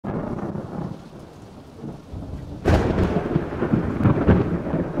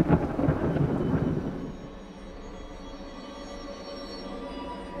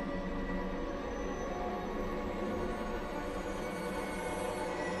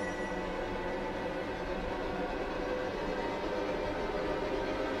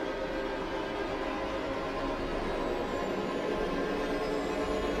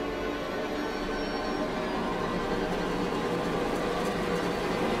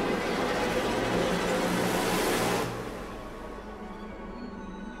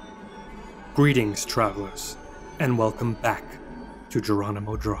Greetings, travelers, and welcome back to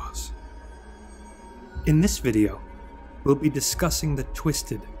Geronimo Draws. In this video, we'll be discussing the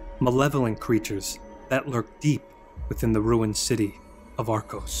twisted, malevolent creatures that lurk deep within the ruined city of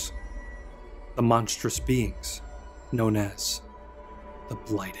Arcos. The monstrous beings known as the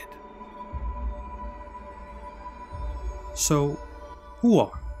Blighted. So, who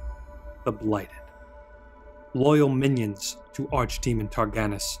are the Blighted? Loyal minions to Archdemon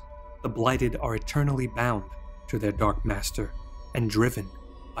Targanis, the Blighted are eternally bound to their Dark Master and driven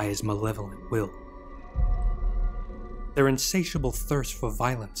by his malevolent will. Their insatiable thirst for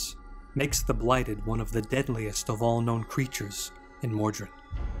violence makes the Blighted one of the deadliest of all known creatures in Mordred.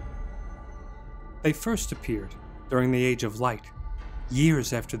 They first appeared during the Age of Light,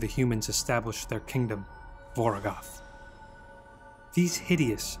 years after the humans established their kingdom, Vorgoth. These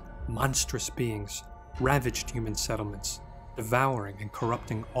hideous, monstrous beings ravaged human settlements, devouring and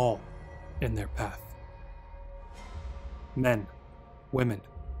corrupting all in their path. Men, women,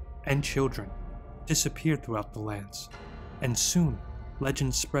 and children disappeared throughout the lands, and soon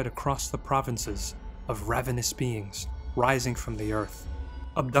legends spread across the provinces of ravenous beings rising from the earth,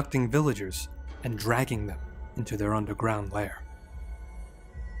 abducting villagers and dragging them into their underground lair.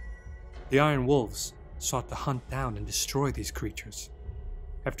 The Iron Wolves sought to hunt down and destroy these creatures.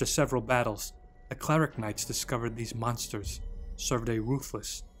 After several battles, the Cleric Knights discovered these monsters served a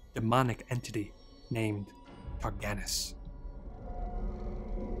ruthless, demonic entity named Targanis.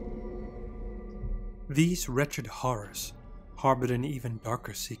 These wretched horrors harbored an even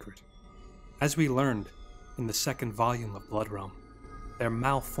darker secret. As we learned in the second volume of Bloodrealm, their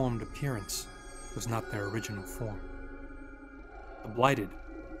malformed appearance was not their original form. The Blighted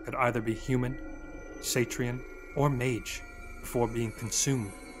could either be human, Satrian, or mage before being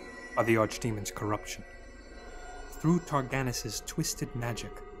consumed by the Archdemon's corruption. Through Targanis' twisted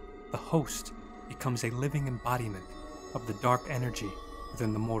magic, the host becomes a living embodiment of the dark energy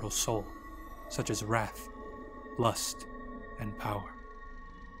within the mortal soul, such as wrath, lust, and power.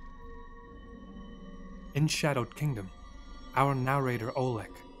 In Shadowed Kingdom, our narrator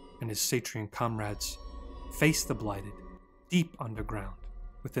Oleg and his Satrian comrades face the Blighted deep underground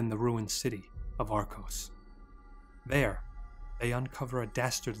within the ruined city of Arcos. There, they uncover a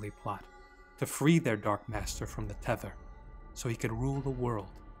dastardly plot to free their Dark Master from the tether so he could rule the world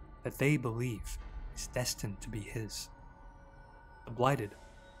that they believe is destined to be his. The Blighted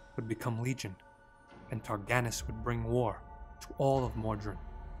would become legion, and Targanis would bring war to all of Mordred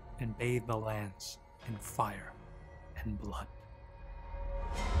and bathe the lands in fire and blood.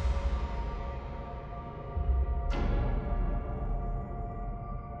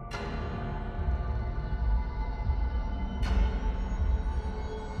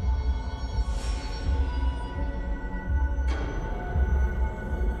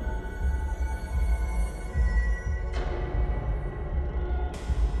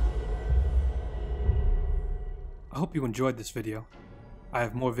 I hope you enjoyed this video. I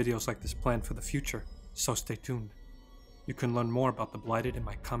have more videos like this planned for the future, so stay tuned. You can learn more about the Blighted in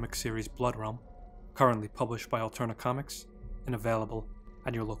my comic series Bloodrealm, currently published by Alterna Comics and available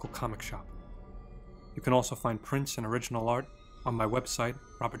at your local comic shop. You can also find prints and original art on my website,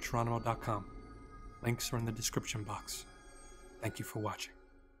 robertgeronimo.com. Links are in the description box. Thank you for watching.